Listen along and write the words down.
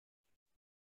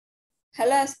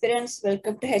Hello aspirants,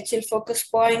 welcome to HL Focus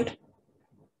Point.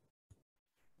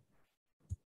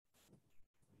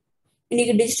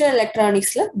 இன்னைக்கு digital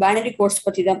எலக்ட்ரானிக்ஸ்ல binary quotes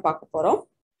பத்தி தான் பார்க்க போறோம்.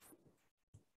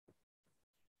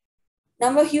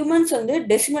 நம்ம ஹியூமன்ஸ்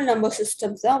டெசிமல் நம்பர்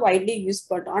சிஸ்டம்ஸ் தான் வைட்லி யூஸ்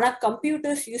பண்றோம். ஆனா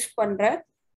கம்ப்யூட்டர்ஸ் யூஸ் பண்ற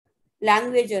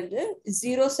லாங்குவேஜ்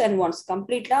ஜீரோஸ் அண்ட் ஒன்ஸ்,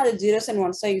 கம்ப்ளீட்லா அது ஜீரோஸ் அண்ட்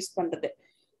ஒன்ஸ் தான் யூஸ் பண்றது.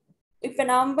 இப்ப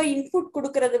நம்ம இன்புட்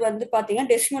கொடுக்கறது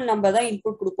பாத்தீங்கன்னா டெசிமல் நம்பர் தான்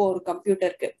இன்புட் கொடுப்போம் ஒரு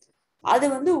கம்ப்யூட்டருக்கு. அது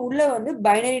உள்ள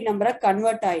பைனரி நம்பரா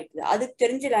கன்வெர்ட் ஆயிடுது. அதுக்கு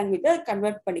தெரிஞ்ச லாங்குவேஜ் அது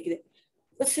கன்வெர்ட் பண்ணிக்குது.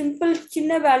 இப்போ சிம்பிள்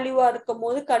சின்ன வேல்யூவா இருக்கும்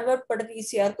போது கன்வெர்ட் பண்றது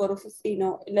ஈஸியா இருக்கும். ஒரு 15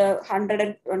 இல்ல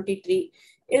 123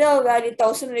 ஏதோ வேல்யூ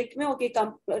 1000 வரைக்குமே ஓகே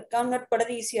கன்வெர்ட்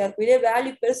பண்றது ஈஸியா இருக்கும். இதே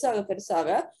வேல்யூ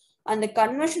பெருசாக அந்த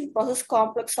கன்வர்ஷன் ப்ராசஸ்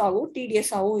காம்ப்ளெக்ஸ் ஆகும்,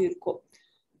 டிடிஎஸ் ஆகும் இருக்கும்.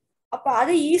 அப்ப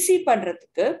அதை ஈஸி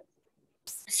பண்றதுக்கு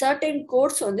சர்டன்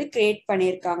கோட்ஸ் கிரியேட்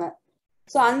பண்ணியிருக்காங்க.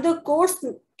 ஸோ அந்த கோட்ஸ்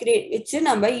வச்சு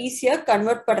நம்ம ஈஸியா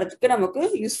கன்வெர்ட் பண்றதுக்கு நமக்கு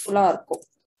யூஸ்ஃபுல்லா இருக்கும்.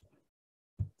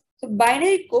 So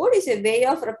binary code is a way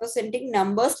of representing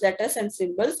numbers, letters and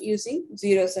symbols using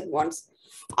zeros and ones.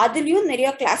 அதுலயும் நிறைய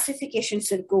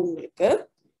கிளாசிஃபிகேஷன்ஸ் இருக்கு உங்களுக்கு.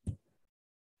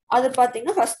 அது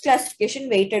பாத்தீங்கன்னா ஃபர்ஸ்ட் கிளாசிஃபிகேஷன்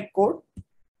வெயிட்டட் கோட்,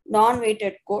 நான்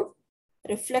weighted code,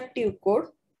 reflective code,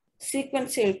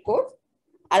 சீக்வென்சியல் code,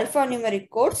 alpha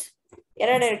numeric quotes,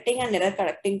 error directing and error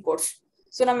correcting quotes.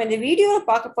 So நம்ம இந்த வீடியோவில்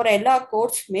பார்க்க போற எல்லா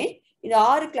கோட்ஸுமே இந்த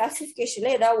 6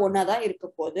 கிளாசிஃபிகேஷன்ல ஏதாவது ஒன்னா தான் இருக்க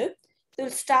போகுது. So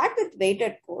we'll start with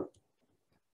weighted code.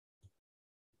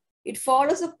 It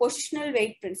follows a positional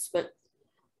weight principle.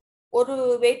 ஒரு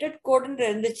weighted code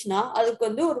இருந்துச்சுன்னா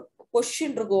அதுக்கு ஒரு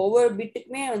பொசிஷன் இருக்கும். ஒவ்வொரு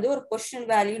பிட்டுக்குமே ஒரு பொசிஷனல்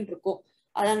வேல்யூன்னு இருக்கும்.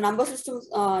 அதான் நம்பர் சிஸ்டம்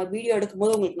வீடியோ எடுக்கும்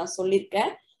போது உங்களுக்கு நான்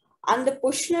சொல்லியிருக்கேன். அந்த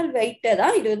பொசிஷனல் வெயிட்டை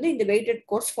தான் இது இந்த வெயிட்டட்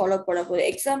கோட்ஸ் ஃபாலோ பண்ண போகுது.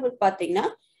 எக்ஸாம்பிள் பார்த்தீங்கன்னா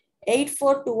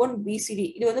 8421 BCD.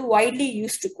 இது widely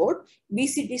used code.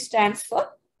 BCD stands for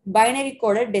binary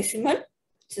coded decimal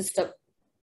system.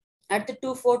 அடுத்து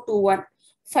 2421,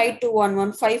 5211,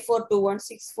 5421,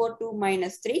 642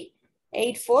 -3,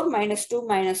 84 -2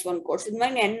 -1 கோட்ஸ். இந்த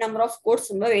மாதிரி n number of quotes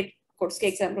wait கோட்ஸ்க்கு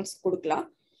examples கொடுக்கலாம்.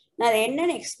 நான் அதை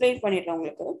என்னன்னு எக்ஸ்பிளைன் பண்ணிடுறேன்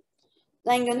உங்களுக்கு.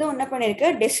 நான் இங்க என்ன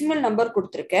பண்ணிருக்கேன், டெசிமல் நம்பர்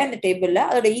கொடுத்துருக்கேன் இந்த டேபிள்ல,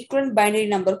 அதோட ஈக்குவலன்ட் பைனரி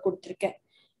நம்பர் கொடுத்துருக்கேன்.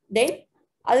 தென்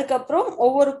அதுக்கப்புறம்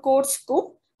ஒவ்வொரு கோட்ஸ்க்கும்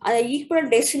அந்த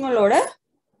ஈக்குவலன்ட் டெசிமலோட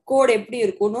கோட் எப்படி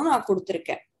இருக்கும்னு நான்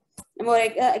கொடுத்துருக்கேன். நம்ம ஒரு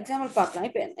எக்ஸாம்பிள் பார்க்கலாம்.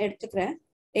 இப்போ எடுத்துக்கிறேன்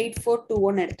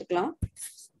 8421 எடுத்துக்கலாம்.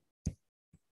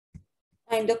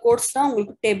 நான் இந்த கோட்ஸ் தான்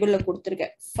உங்களுக்கு டேபிள்ல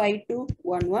கொடுத்துருக்கேன்.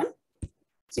 5211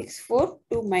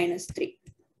 642 -3.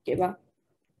 ஓகேவா?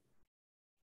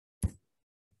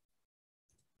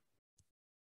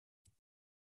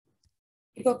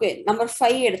 இப்போ ஓகே நம்பர்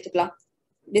 5 எடுத்துக்கலாம்.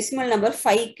 டெசிமல் நம்பர்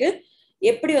 5க்கு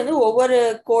எப்படி ஒவ்வொரு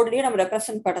கோட்லயும் நம்ம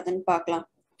ரெப்ரசென்ட் பண்றதுன்னு பார்க்கலாம்.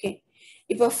 ஓகே,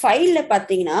 இப்போ 5ல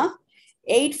பாத்தீங்கன்னா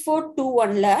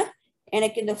 8421ல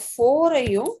எனக்கு இந்த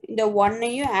 4ஐயும் இந்த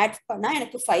 1ஐயும் ஆட் பண்ணா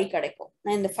எனக்கு 5 கிடைக்கும்.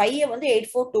 நான் இந்த 5ஐ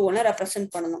 8421ல ரெப்ரசென்ட்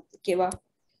பண்ணணும். ஓகேவா?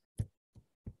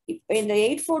 இப்போ இந்த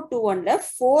 8421ல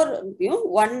 4ஐயும்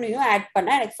 1ஐயும் ஆட்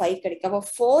பண்ணா எனக்கு 5 கிடைக்கும். அப்போ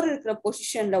 4 இருக்கிற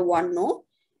பொசிஷன்ல 1ம்,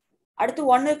 அடுத்து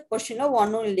 1 இருக்கிற பொசிஷன்ல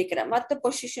 1ம் எழுதிக்கிறேன். மற்ற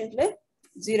பொசிஷன்ல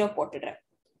 0 போட்டுடுறேன்.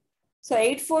 ஸோ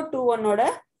 8421ஓட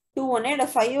 21 என்னோட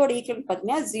 5ஓட ஈக்குவல்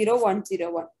பார்த்தீங்கன்னா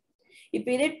 0101. இப்போ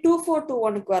இதே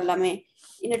 2421க்கு வரலாமே.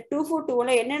 இந்த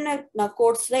 2421ல என்னென்ன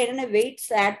கோட்ஸ்ல என்னென்ன வெயிட்ஸ்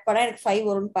ஆட் பண்ணா எனக்கு 5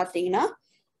 வரும்னு பார்த்தீங்கன்னா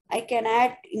ஐ கேன்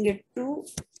ஆட் இங்க 2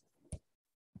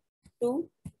 2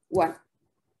 1.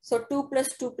 ஸோ 2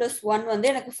 + 2 + 1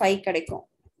 எனக்கு 5 கிடைக்கும்.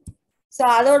 ஸோ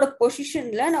அதோட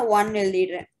பொசிஷன்ல நான் 1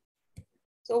 எழுதிடுறேன்.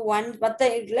 ஸோ 1 மற்ற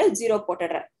இதுல 0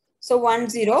 போட்டுடுறேன். ஸோ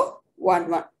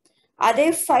 1011. அதே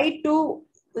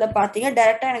 52ல பாத்தீங்கன்னா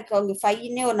டைரக்டா எனக்கு அங்க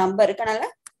 5ன்னே ஒரு நம்பர் இருக்கு. அதனால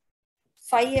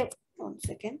 5 1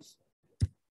 செகண்ட்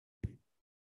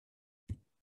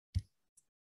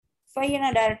 5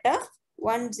 நான் டைரக்டா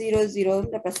 100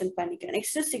 ரெப்ரசென்ட் பண்ணிக்கிறேன்.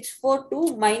 நெக்ஸ்ட் 642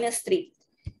 -3.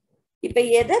 இப்ப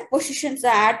எதை பொசிஷன்ஸ்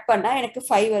ஆட் பண்ணா எனக்கு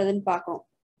 5 வருதுன்னு பார்க்கணும்.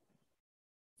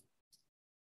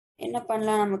 என்ன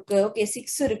பண்ணலாம் நமக்கு? ஓகே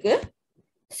 6 இருக்கு.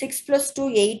 6 + 2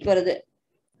 8 வருது.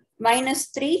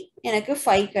 -3 எனக்கு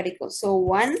 5 கிடைக்கும். ஸோ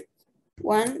 1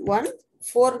 1 1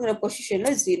 4ங்கிற பொசிஷன்ல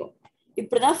 0.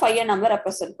 இப்படிதான் 5 நம்பர்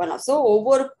ரெப்ரசென்ட் பண்ணலாம். ஸோ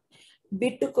ஒவ்வொரு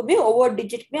பிட்டுக்குமே ஒவ்வொரு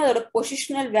டிஜிட்டுக்குமே அதோட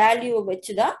பொசிஷனல் வேல்யூ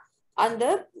வச்சுதான் அந்த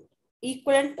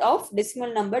equivalent of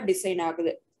decimal number design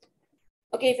ஆகுது.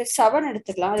 ஓகே, இப்போ 7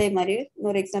 எடுத்துக்கலாம். அதே மாதிரி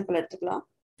இன்னொரு எக்ஸாம்பிள் எடுத்துக்கலாம்.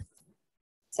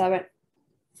 7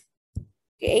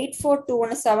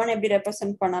 8421 7 எப்படி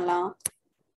ரெப்ரசென்ட் பண்ணலாம்?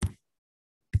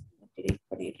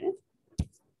 பண்ணிடுறேன்.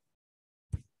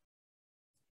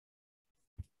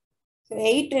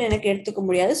 8 எனக்கு எடுத்துக்க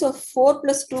முடியாது. ஸோ 4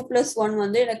 + 2 +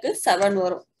 1 எனக்கு 7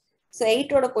 வரும். So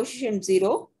 8ஓட position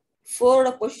 0, 4ஓட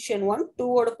position 1,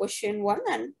 2ஓட position 1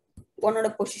 and 1ஓட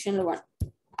position 1.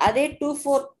 அதே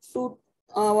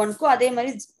 2421க்கும் அதே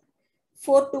மாதிரி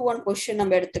 421 பொசிஷன்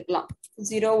நம்ம எடுத்துக்கலாம்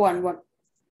 011.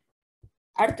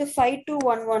 அடுத்து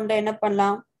 5211ல என்ன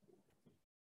பண்ணலாம்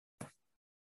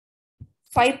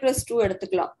 5 plus 2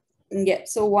 எடுத்துக்கலாம் இங்க.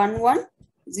 ஸோ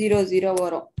 1100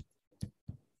 வரும்.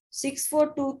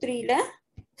 6423ல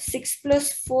 6 plus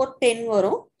 4 10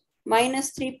 வரும்.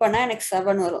 -3 பண்ணா எனக்கு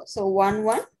 7 வரும். ஸோ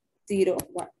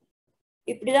 1101.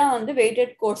 இப்படிதான் வந்து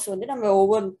வெயிட்டட் கோட்ஸ் வந்து நம்ம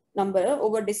ஒவ்வொரு நம்பர்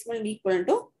ஒவ்வொரு டெசிமல்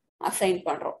ஈக்குவலண்ட்டும் அசைன்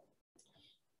பண்றோம்.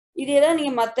 இதே தான்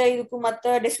நீங்க மற்ற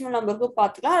டெசிமல் நம்பருக்கும்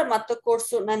பார்த்துக்கலாம். மற்ற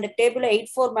கோட்ஸ் நான் இந்த டேபிள்ல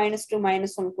 84 -2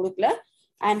 -1 கொடுக்கல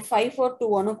அண்ட்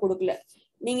 5421 கொடுக்கல.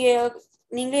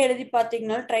 நீங்களே எழுதி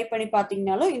பார்த்தீங்கனாலும் ட்ரை பண்ணி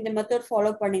பார்த்தீங்கனாலும் இந்த மெத்தட்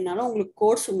ஃபாலோ பண்ணீங்கனாலும் உங்களுக்கு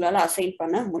கோட்ஸ் உங்களால அசைன்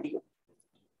பண்ண முடியும்.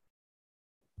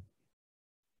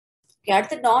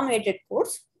 அடுத்து நான் weighted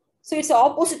quotes. So it's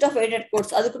opposite of weighted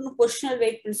quotes. அதுக்கு பொசிஷனல்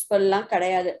வெயிட் பிரின்சிபல் எல்லாம்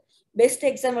கிடையாது. பெஸ்ட்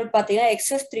எக்ஸாம்பிள் பார்த்தீங்கன்னா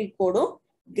XS3 கோடும்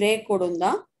கிரே கோடும்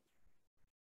தான்.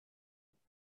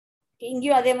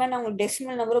 இங்கேயும் அதே மாதிரி நான் உங்களுக்கு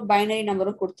டெசிமல் நம்பரும் பைனரி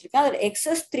நம்பரும் கொடுத்துருக்கேன். அதில்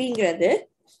XS3ங்கிறது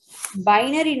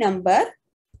பைனரி நம்பர்.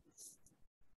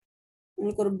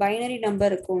 உங்களுக்கு ஒரு பைனரி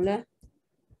நம்பர் இருக்கும்ல,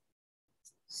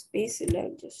 ஸ்பேஸ் இல்ல,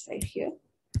 ஜஸ்ட் ரைட் ஹியர்.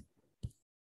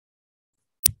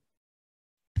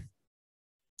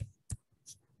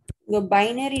 இங்க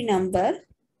பைனரி நம்பர்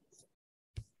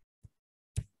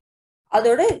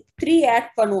அதோட 3 ஆட்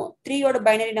பண்ணுவோம். 3யோட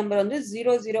பைனரி நம்பர் வந்து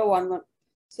 0011.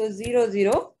 ஸோ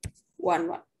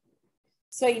 0011.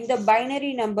 ஸோ இந்த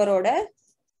பைனரி நம்பரோட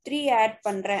 3 ஆட்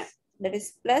பண்றேன், தட்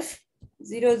இஸ் பிளஸ்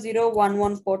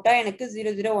 0011 போட்டா எனக்கு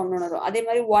 0011 வரும். அதே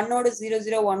மாதிரி 1ஓட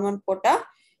 0011 போட்டா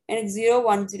எனக்கு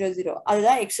 0100.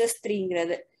 அதுதான்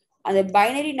XS3ங்கிறது. அந்த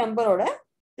பைனரி நம்பரோட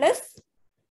பிளஸ்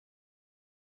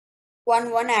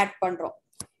 11 ஆட் பண்றோம்.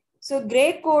 ஸோ கிரே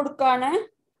கோடுக்கான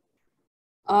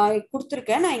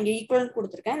கொடுத்துருக்கேன். நான் இங்க ஈக்குவலன்ட்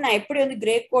கொடுத்துருக்கேன். நான் எப்படி வந்து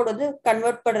கிரே கோட் வந்து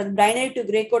கன்வெர்ட் பண்றது, பைனரி டு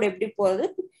கிரே கோட் எப்படி போறது,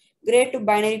 கிரே டு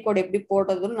பைனரி கோட் எப்படி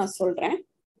போடுறதுன்னு நான் சொல்றேன்.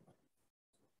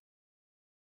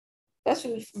 First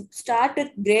we start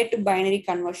with gray to binary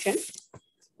conversion.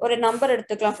 ஒரு நம்பர்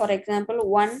எடுத்துக்கலாம். For example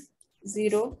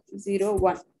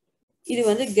 1001. இது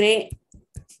வந்து grey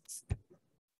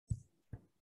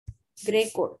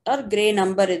code R grey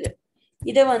number.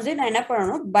 இதை வந்து நான் என்ன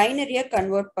பண்ணணும், பைனரியா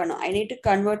கன்வெர்ட் பண்ணும். I need to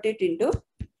convert it into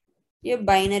a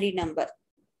binary number.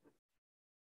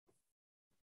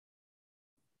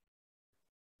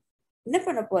 என்ன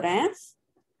பண்ண போறேன்,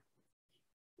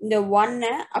 இந்த 1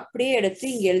 அப்படியே எடுத்து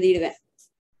இங்க எழுதிடுவேன்.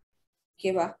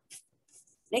 ஓகேவா?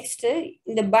 நெக்ஸ்ட்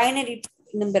இந்த பைனரி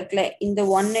நம்பர்ல இந்த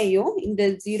 1ஐயும் இந்த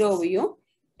 0வையும்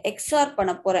எக்ஸ்ஆர்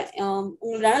பண்ண போறேன்.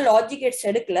 உங்களால லாஜிக் கேட்ஸ்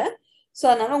எடுக்கல, ஸோ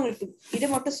அதனால உங்களுக்கு இது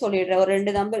மட்டும் சொல்லிடுறேன். ஒரு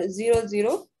 2 நம்பர்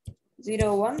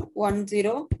 0001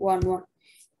 1011.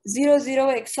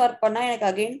 00 எக்ஸ்ஆர் பண்ணா எனக்கு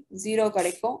அகைன் 0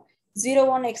 கிடைக்கும்.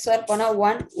 01 எக்ஸ்ஆர் பண்ணா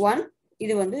 1.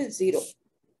 இது வந்து 0.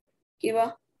 ஓகேவா?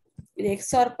 இது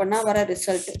எக்ஸ்ஆர் பண்ணா வர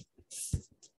ரிசல்ட்.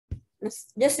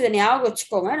 ஜஸ்ட் இதை ஞாபகம்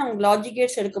வச்சுக்கோங்க. நான் உங்களுக்கு லாஜிக்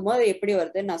கேட்ஸ் எடுக்கும் போது எப்படி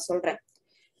வருதுன்னு நான் சொல்றேன்.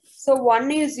 ஸோ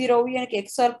 1 0 எனக்கு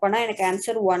எக்ஸ்ஆர் பண்ணா எனக்கு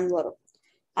ஆன்சர் 1 வரும்.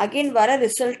 அகைன் வர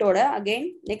ரிசல்ட்டோட அகைன்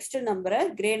நெக்ஸ்ட் நம்பரை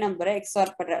கிரே நம்பரை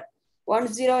எக்ஸ்ஆர் பண்றேன்.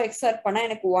 10 எக்ஸ்ஆர் பண்ணா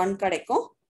எனக்கு 1 கிடைக்கும்.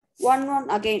 11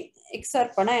 அகைன் எக்ஸ்ஆர்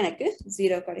பண்ணா எனக்கு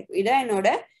 0 கிடைக்கும். இதான் என்னோட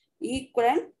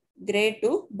equivalent grey to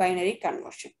binary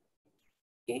conversion.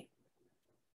 Okay,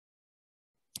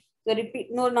 repeat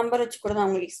இன்னொரு நம்பர் வச்சு கூட நான்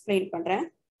உங்களுக்கு எக்ஸ்பிளைன் பண்றேன்.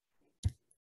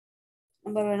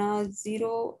 நம்பர் வேணா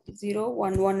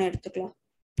 0011 எடுத்துக்கலாம்.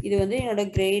 இது வந்து என்னோட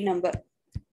கிரே நம்பர்.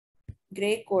 கிரே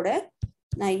கோட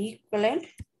நான் ஈக்குவலன்ட்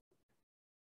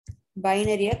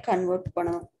பைனரியா கன்வெர்ட்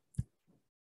பண்ணணும்.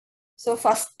 ஸோ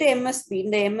ஃபர்ஸ்ட் எம்எஸ்பி,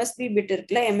 இந்த எம்எஸ்பி பிட்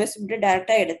இருக்குல்ல, எம்எஸ்பி பிட்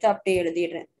டைரக்டா எடுத்து அப்படியே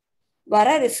எழுதிடுறேன். வர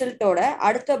ரிசல்ட்டோட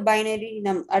அடுத்த பைனரி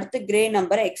அடுத்த கிரே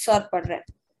நம்பரை எக்ஸ்ஆர் பண்றேன்.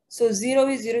 ஸோ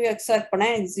 0 எக்ஸ்ஆர் பண்ணா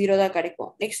எனக்கு 0 தான்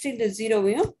கிடைக்கும். நெக்ஸ்ட் இந்த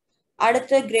 0வையும்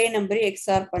அடுத்த கிரே நம்பரையும்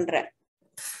எக்ஸ்ஆர் பண்றேன்.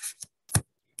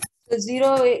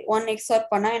 01 எக்ஸ்ஆர்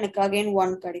பண்ணா எனக்கு அகைன்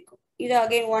 1 கிடைக்கும். இது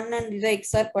அகைன் 1 அண்ட் இதை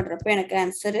எக்ஸ்ஆர் பண்றப்ப எனக்கு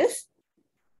ஆன்சர் இஸ்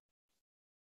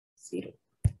 0.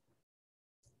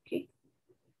 ஓகே,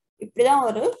 இப்படிதான்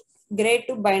ஒரு கிரே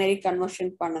டு பைனரி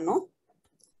கன்வர்ஷன் பண்ணணும்.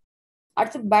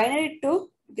 அடுத்து பைனரி டு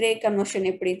கிரே கன்வர்ஷன்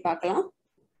எப்படி பார்க்கலாம்.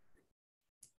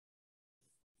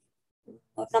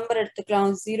 ஒரு நம்பர்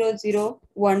எடுத்துக்கலாம்,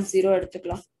 0010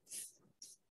 எடுத்துக்கலாம்.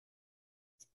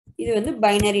 இது வந்து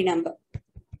பைனரி நம்பர்.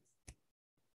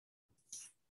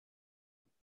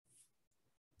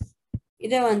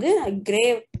 இதை வந்து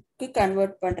கிரேக்கு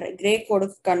கன்வெர்ட் பண்றேன், கிரே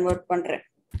கோடுக்கு கன்வெர்ட் பண்றேன்.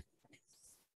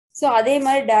 ஸோ அதே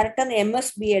மாதிரி டைரக்டா அந்த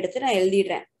எம்எஸ்பி எடுத்து நான்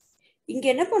எழுதிடுறேன். இங்க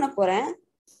என்ன பண்ண போறேன்,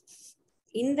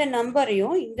 இந்த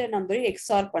நம்பரையும் இந்த நம்பரையும்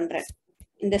எக்ஸ்ஆர் பண்றேன்.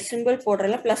 இந்த simple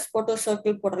போடுறல, plus photo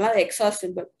circle போடுறல, XOR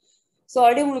simple. So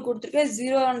already உங்களுக்கு கொடுத்துருக்க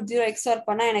 0 and 0 எக்ஸ்ஆர்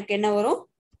பண்ணா எனக்கு என்ன வரும்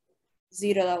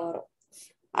 0 தான் வரும்.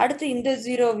 அடுத்து இந்த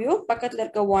 0வையும் பக்கத்துல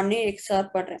இருக்க 1 எக்ஸ்ஆர்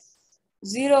பண்றேன்.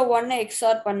 0 1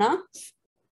 எக்ஸ்ஆர் பண்ணா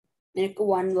எனக்கு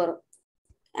 1 வரும்.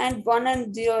 அண்ட் 1 and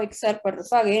 0 எக்ஸ்ஆர்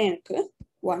பண்றப்ப அகைன் எனக்கு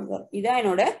 1 வரும். இதான்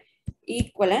என்னோட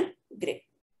ஈக்குவலன்ட் கிரே.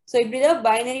 ஸோ இப்படிதான்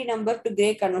binary number to grey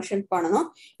conversion பண்ணணும்.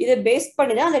 இதை பேஸ்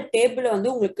பண்ணி தான் அந்த டேபிள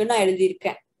வந்து உங்களுக்கு நான்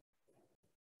எழுதியிருக்கேன்.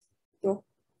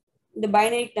 இந்த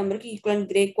பைனரி நம்பருக்கு ஈக்குவலன்ட்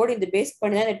கிரே கோட் இந்த பேஸ்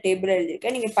பண்ணி தான் இந்த டேபிள்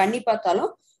எழுதியிருக்கேன். நீங்க பண்ணி பார்த்தாலும்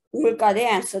உங்களுக்கு அதே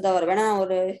ஆன்சர் தான் வரும். வேணா நான்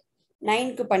ஒரு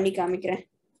 9க்கு பண்ணி காமிக்கிறேன்.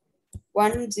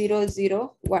 1 0 0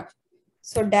 1.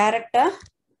 ஸோ டைரக்டா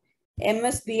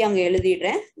எம்எஸ்பி அங்க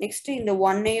எழுதிடுறேன். நெக்ஸ்ட் இந்த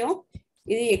 1ஐயும்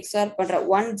இது எக்ஸ்ஆர் பண்றேன்.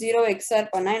 1 0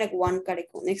 எக்ஸ்ஆர் பண்ணா எனக்கு 1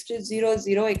 கிடைக்கும். நெக்ஸ்ட் 0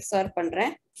 0 எக்ஸ்ஆர்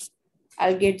பண்றேன்.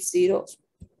 I'll get 0.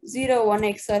 0 1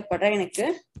 எக்ஸ்ஆர் பண்றேன். எனக்கு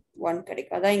 1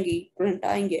 கிடைக்கும். அதான் இங்க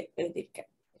ஈக்குவலண்டா இங்க எழுதியிருக்கேன்.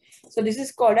 So this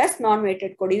is called as நான்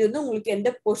வெயிட்டட் கோட். இது வந்து உங்களுக்கு எந்த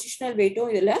பொசிஷனல்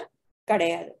வெயிட்டும் இதுல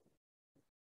கிடையாது.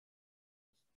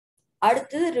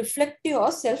 அடுத்தது reflective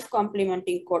R self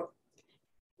complimenting code.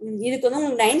 இதுக்கு வந்து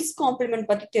உங்களுக்கு நைன்ஸ் காம்ப்ளிமெண்ட்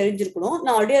பத்தி தெரிஞ்சிருக்கணும்.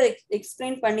 நான் ஆல்ரெடி அதை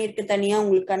எக்ஸ்பிளைன் பண்ணியிருக்கேன் தனியா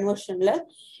உங்களுக்கு கன்வர்ஷன்ல.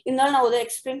 இருந்தாலும் நான் அதை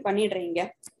எக்ஸ்பிளைன் பண்ணிடுறேங்க.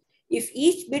 If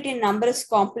each bit in number is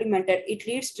complemented it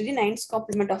leads to the nines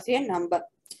complement of A number.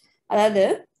 அதாவது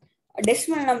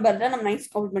டெசிமல் நம்பர் தான் நம்ம நைன்ஸ்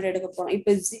காம்ப்ளிமெண்ட் எடுக்க போறோம்.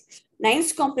 இப்போ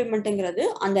நைன்ஸ் காம்ப்ளிமெண்ட்ங்கிறது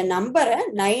அந்த நம்பரை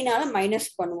 9ஆல மைனஸ்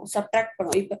பண்ணுவோம், சப்ட்ராக்ட்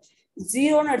பண்ணுவோம். இப்போ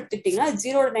 0ன்னு எடுத்துட்டீங்கன்னா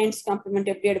 0வோட நைன்ஸ்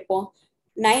காம்ப்ளிமெண்ட் எப்படி எடுப்போம்?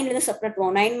 9ல இருந்து சப்ட்ராக்ட்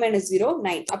பண்ணுவோம். 9 - 0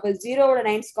 9. அப்போ 0வோட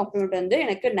நைன்ஸ் காம்ப்ளிமெண்ட் வந்து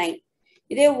எனக்கு 9.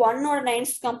 இதே 1ஓட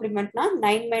நைன்ஸ் காம்ப்ளிமெண்ட்னா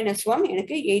 9 - 1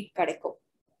 எனக்கு 8 கிடைக்கும்.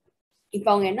 இப்போ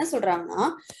அவங்க என்ன சொல்றாங்கன்னா,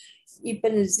 இப்போ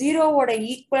இந்த 0வோட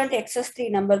ஈக்குவலன்ட் எக்ஸஸ்3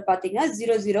 நம்பர் பாத்தீங்கன்னா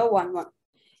 0 0 1 1.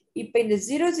 இப்போ இந்த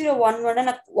 0 0 1 1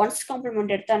 நான் ஒன்ஸ்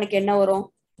காம்ப்ளிமெண்ட் எடுத்தா எனக்கு என்ன வரும்?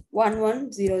 1 1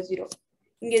 0 0.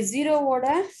 இங்க 0வோட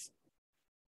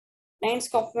நைன்ஸ்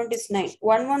காம்ப்ளிமெண்ட் இஸ் 9.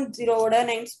 1 1 0வோட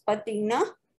நைன்ஸ் பாத்தீங்கன்னா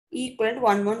ஈக்குவலன்ட்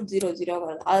 1 1 0 0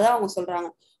 வருது. அதான் அவங்க சொல்றாங்க,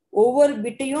 ஒவ்வொரு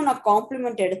பிட்டையும் நான்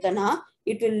காம்ப்ளிமெண்ட் எடுத்தேன்னா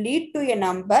it will lead to a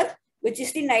number which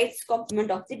is the nines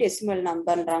complement of the decimal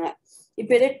நம்பர்ன்றாங்க.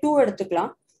 இப்போ இதே 2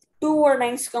 எடுத்துக்கலாம். 2வோட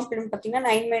நைன்ஸ் காம்ப்ளிமெண்ட் பாத்தீங்கன்னா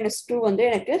 9 - 2 வந்து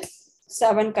எனக்கு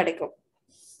 7 கிடைக்கும்.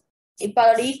 இப்ப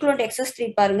அதோட ஈக்குவலன்ட் எக்ஸஸ்3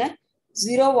 பாருங்க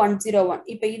 0 1 0 1.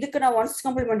 இப்ப இதுக்கு நான் ஒன்ஸ்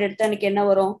காம்ப்ளிமெண்ட் எடுத்தா எனக்கு என்ன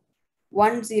வரும்?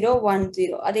 1 0 1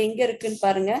 0. அது எங்க இருக்குன்னு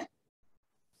பாருங்க.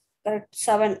 கரெக்ட்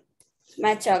 7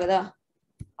 மேட்ச் ஆகுதா?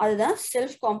 அதுதான்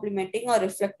செல்ஃப் காம்ப்ளிமெண்டிங் ஆர்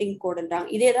ரிஃப்ளெக்டிங் கோடுன்றாங்க.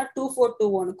 இதே தான் 2 4 2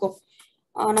 1க்கும்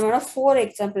நம்ம 4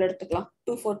 எக்ஸாம்பிள் எடுத்துக்கலாம்.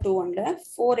 2 4 2 1ல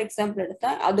 4 எக்ஸாம்பிள் எடுத்தா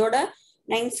அதோட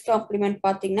நைன்ஸ் காம்ப்ளிமெண்ட்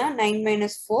பாத்தீங்கன்னா 9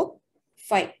 - 4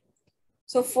 5.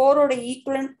 ஸோ 4ஓட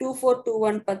ஈக்குவலன்ட் 2 4 2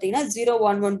 1 பார்த்தீங்கன்னா 0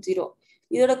 1 1 0.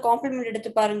 இதோட காம்ப்ளிமெண்ட் எடுத்து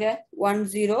பாருங்க 1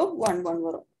 0 1 1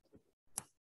 வரும்.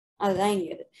 அதுதான்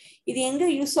இங்க இது எங்க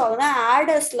யூஸ் ஆகும்னா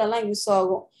ஆடர்ஸ்ல எல்லாம் யூஸ்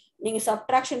ஆகும். நீங்க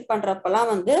சப்ட்ராக்ஷன் பண்றப்பெல்லாம்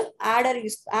வந்து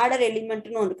ஆடர்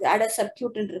எலிமெண்ட்னு ஒன்று இருக்கு, ஆடர்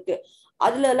சர்க்கியூட்னு இருக்கு.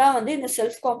 அதுல எல்லாம் வந்து இந்த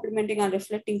self complimenting and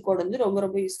reflecting code வந்து ரொம்ப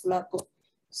ரொம்ப யூஸ்ஃபுல்லா இருக்கும்.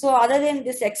 So other then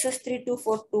this XS3 2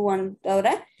 4 2 1 தவிர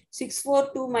 6 4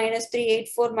 2 -3 8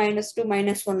 4 -2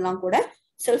 -1 கூட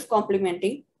செல்ஃப்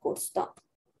காம்ப்ளிமெண்டிங் கோட்ஸ் தான்.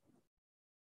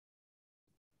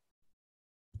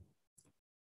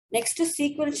 Next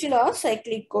sequential R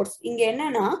cyclic quotes. இங்க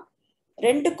என்னன்னா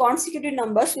ரெண்டு consecutive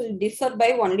numbers will differ by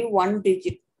only one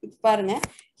digit. பாருங்க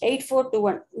 8 4 2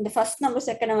 1. இந்த ஃபர்ஸ்ட் நம்பர்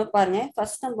செகண்ட் நம்பர் பாருங்க.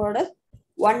 ஃபர்ஸ்ட் நம்பரோட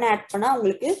 1 ஆட் பண்ணா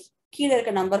உங்களுக்கு கீழே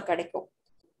இருக்க நம்பர் கிடைக்கும்.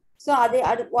 ஸோ அது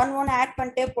 1 1 ஆட்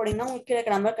பண்ணிட்டே போனீங்கன்னா உங்களுக்கு கீழே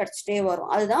இருக்க நம்பர் கிடைச்சிட்டே வரும்.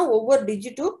 அதுதான் ஒவ்வொரு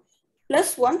டிஜிட்டும்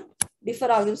 +1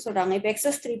 டிஃபர் ஆகுதுன்னு சொல்றாங்க. இப்போ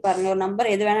XS3 பாருங்க, ஒரு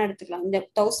நம்பர் எது வேணா எடுத்துக்கலாம். இந்த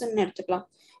 1000 எடுத்துக்கலாம்.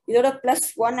 இதோட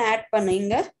 +1 ஆட்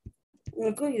பண்ணீங்க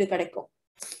உங்களுக்கு இது கிடைக்கும்.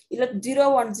 இல்ல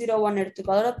 0 1 0 1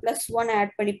 எடுத்துக்கோ, அதோட +1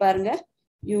 ஆட் பண்ணி பாருங்க,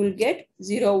 you will get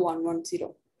 0 1 1 0.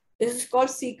 This is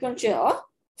called sequential or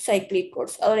cyclic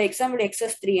codes. அதோட example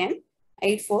XS3 and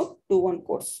 8 4 2 1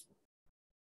 codes.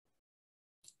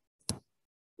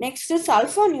 Next is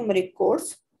alpha numeric quotes.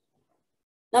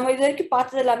 நம்ம இது வரைக்கும்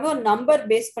பார்த்தது எல்லாமே ஒரு நம்பர்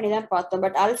பேஸ் பண்ணி தான் பார்த்தோம்.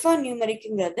 பட் ஆல்பா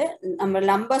நியூமரிக்ங்கிறது நம்ம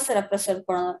நம்பர்ஸ் ரெப்ரசென்ட்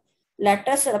பண்ணணும்,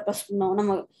 லெட்டர்ஸ் ரெப்ரசென்ட் பண்ணுவோம்,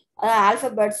 நம்ம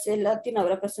ஆல்பபெட்ஸ் எல்லாத்தையும் நம்ம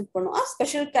ரெப்ரசென்ட் பண்ணுவோம்.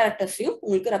 ஸ்பெஷல் கேரக்டர்ஸையும்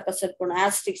உங்களுக்கு ரெப்ரசென்ட் பண்ணுவோம்.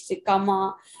 Asterix, comma,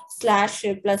 slash,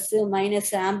 plus,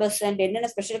 minus, ampersand, என்னென்ன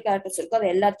ஸ்பெஷல் கேரக்டர்ஸ் இருக்கோ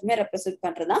அது எல்லாத்தையுமே ரெப்ரசென்ட்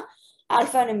பண்றதுதான்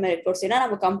ஆல்பா நியூமரிக் கோட்ஸ். ஏன்னா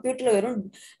நம்ம கம்ப்யூட்டர்ல வெறும்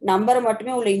நம்பரை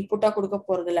மட்டுமே உள்ள இன்புட்டா கொடுக்க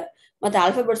போறது இல்லை, மற்ற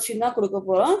ஆல்பபெட்ஸையும் தான் கொடுக்க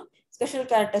போறோம், ஸ்பெஷல்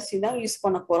கேரக்டர்ஸையும் தான் யூஸ்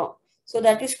பண்ண போறோம். So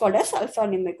that is called as alpha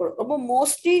numeric code. ரொம்ப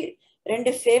மோஸ்ட்லி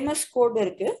ரெண்டு ஃபேமஸ் கோடு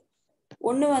இருக்கு.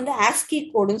 ஒன்று வந்து ஆஸ்கி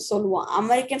கோடுன்னு சொல்லுவோம்,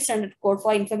 American standard code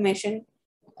for information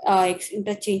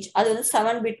interchange. அது வந்து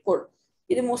 7-bit கோட்.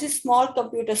 இது மோஸ்ட்லி ஸ்மால்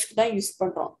கம்ப்யூட்டர்ஸ்க்கு தான் யூஸ்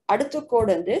பண்றோம். அடுத்த கோடு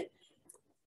வந்து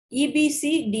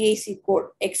EBCDIC code,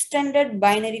 extended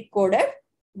binary coded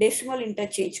decimal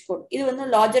interchange code. இது வந்து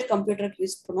லார்ஜர் கம்ப்யூட்டருக்கு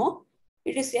யூஸ் பண்ணுவோம்.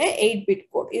 It is a 8-bit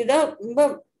code. இதுதான் ரொம்ப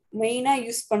மெயினா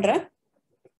யூஸ் பண்ற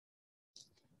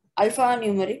அல்பா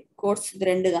நியூமரிக் கோட்ஸ். இது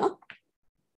 2 தான்.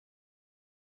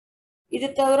 இது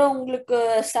தவிர உங்களுக்கு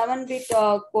 7-bit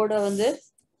கோட வந்து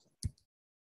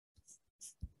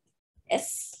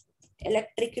எஸ்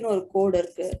எலக்ட்ரிக்னு ஒரு கோடு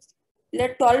இருக்கு, இல்ல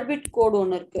 12-bit கோடு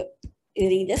ஒன்று இருக்கு. இது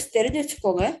நீங்க ஜஸ்ட் தெரிஞ்சு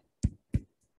வச்சுக்கோங்க.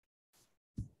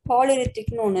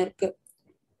 பாலிரித்திக்னு ஒன்று இருக்கு.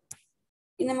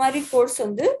 இந்த மாதிரி கோட்ஸ்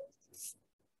வந்து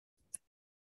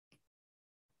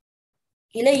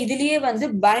இல்ல இதுலயே வந்து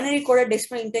பைனரி கோட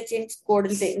டெசிமல் இன்டர்சேஞ்ச்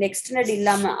கோடு இந்த எக்ஸ்டெண்டட்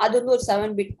இல்லாம அது வந்து ஒரு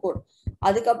 7-bit கோட்.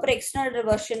 அதுக்கப்புறம் எக்ஸ்டெண்டட்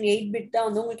வெர்ஷன் 8-bit தான்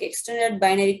வந்து உங்களுக்கு எக்ஸ்டெண்டட்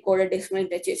பைனரி கோட டெசிமல்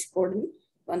இன்டர்சேஞ்ச் கோடுன்னு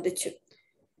வந்துச்சு.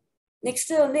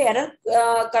 நெக்ஸ்ட் வந்து error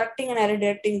correcting and error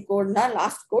detecting code தான்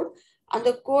லாஸ்ட் கோட். அந்த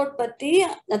கோட் பத்தி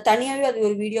நான் தனியாவே அது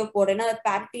ஒரு வீடியோ போடுறேன். ஏன்னா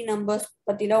பேரிட்டி நம்பர்ஸ்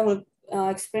பத்திலாம் உங்களுக்கு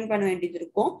எக்ஸ்பிளைன் பண்ண வேண்டியது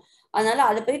இருக்கும். அதனால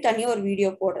அதை பத்தி தனியா ஒரு வீடியோ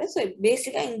போடுறேன். ஸோ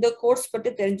பேசிக்கா இந்த கோட்ஸ் பத்தி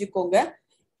தெரிஞ்சுக்கோங்க.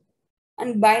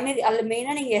 அண்ட் பைனரி அதில்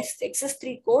மெயினாக நீங்கள்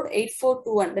XS3 code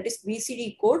 8421 that is PCT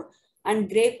code and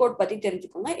grey code பற்றி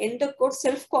தெரிஞ்சுக்கோங்க. எந்த கோட்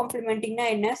செல்ஃப் காம்ப்ளிமெண்டிங்னா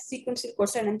என்ன, சீக்வன்சியல்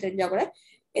கோட்ஸ் என்னன்னு தெரிஞ்சா கூட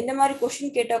எந்த மாதிரி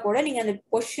கொஸ்டின் கேட்டால் கூட நீங்கள் அந்த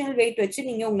பொசிஷனல் வெயிட் வச்சு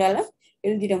நீங்கள் உங்களால்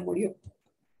எழுதிட முடியும்.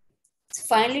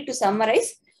 ஃபைனலி டு சம்மரைஸ்,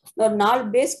 ஒரு 4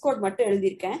 பேஸ் கோட் மட்டும்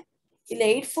எழுதியிருக்கேன். இல்லை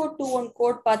 8421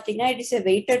 கோட் பார்த்தீங்கன்னா it is a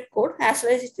weighted code as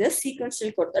well as it is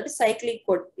sequential code that is cyclic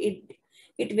code.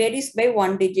 It varies by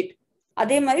 1 digit.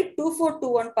 அதே மாதிரி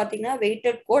 2421 பார்த்தீங்கன்னா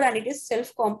weighted code and it is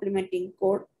self complimenting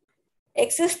code.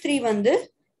 XS3 வந்து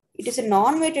it is a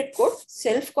நான் weighted code,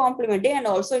 self complimenting and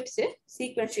also it's a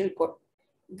sequential code.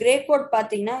 Grey code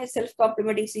பார்த்தீங்கன்னா self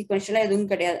complimenting சீக்வென்ஷியலாக எதுவும்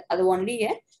கிடையாது, அது only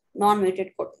ஏ நான்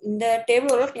வெயிட்டட் கோட். இந்த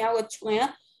டேபிள் ஓரளவுக்கு ஞாபகம் வச்சுக்கோங்க.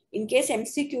 இன்கேஸ்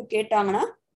MCQ கேட்டாங்கன்னா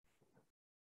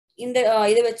இந்த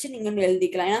இதை வச்சு நீங்க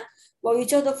எழுதிக்கலாம். ஏன்னா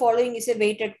which of the following is a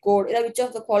weighted code, இல்லை which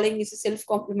of the following is a self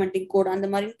complementing code அந்த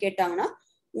மாதிரி கேட்டாங்கன்னா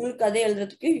உங்களுக்கு அதே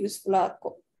எழுதுறதுக்கு யூஸ்ஃபுல்லா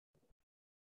இருக்கும்.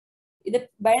 இது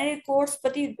பைனரி கோட்ஸ்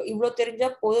பத்தி இவ்வளவு தெரிஞ்சா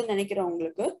போதும்னு நினைக்கிறேன்.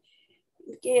 உங்களுக்கு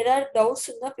ஏதாவது டவுட்ஸ்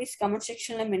இருந்தா ப்ளீஸ் கமெண்ட்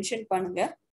செக்ஷன்ல மென்ஷன் பண்ணுங்க.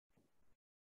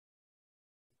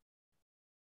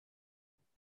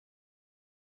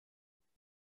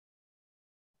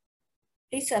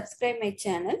 Please subscribe my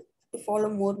channel to follow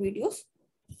more videos.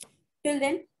 Till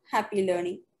then, happy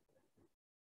learning.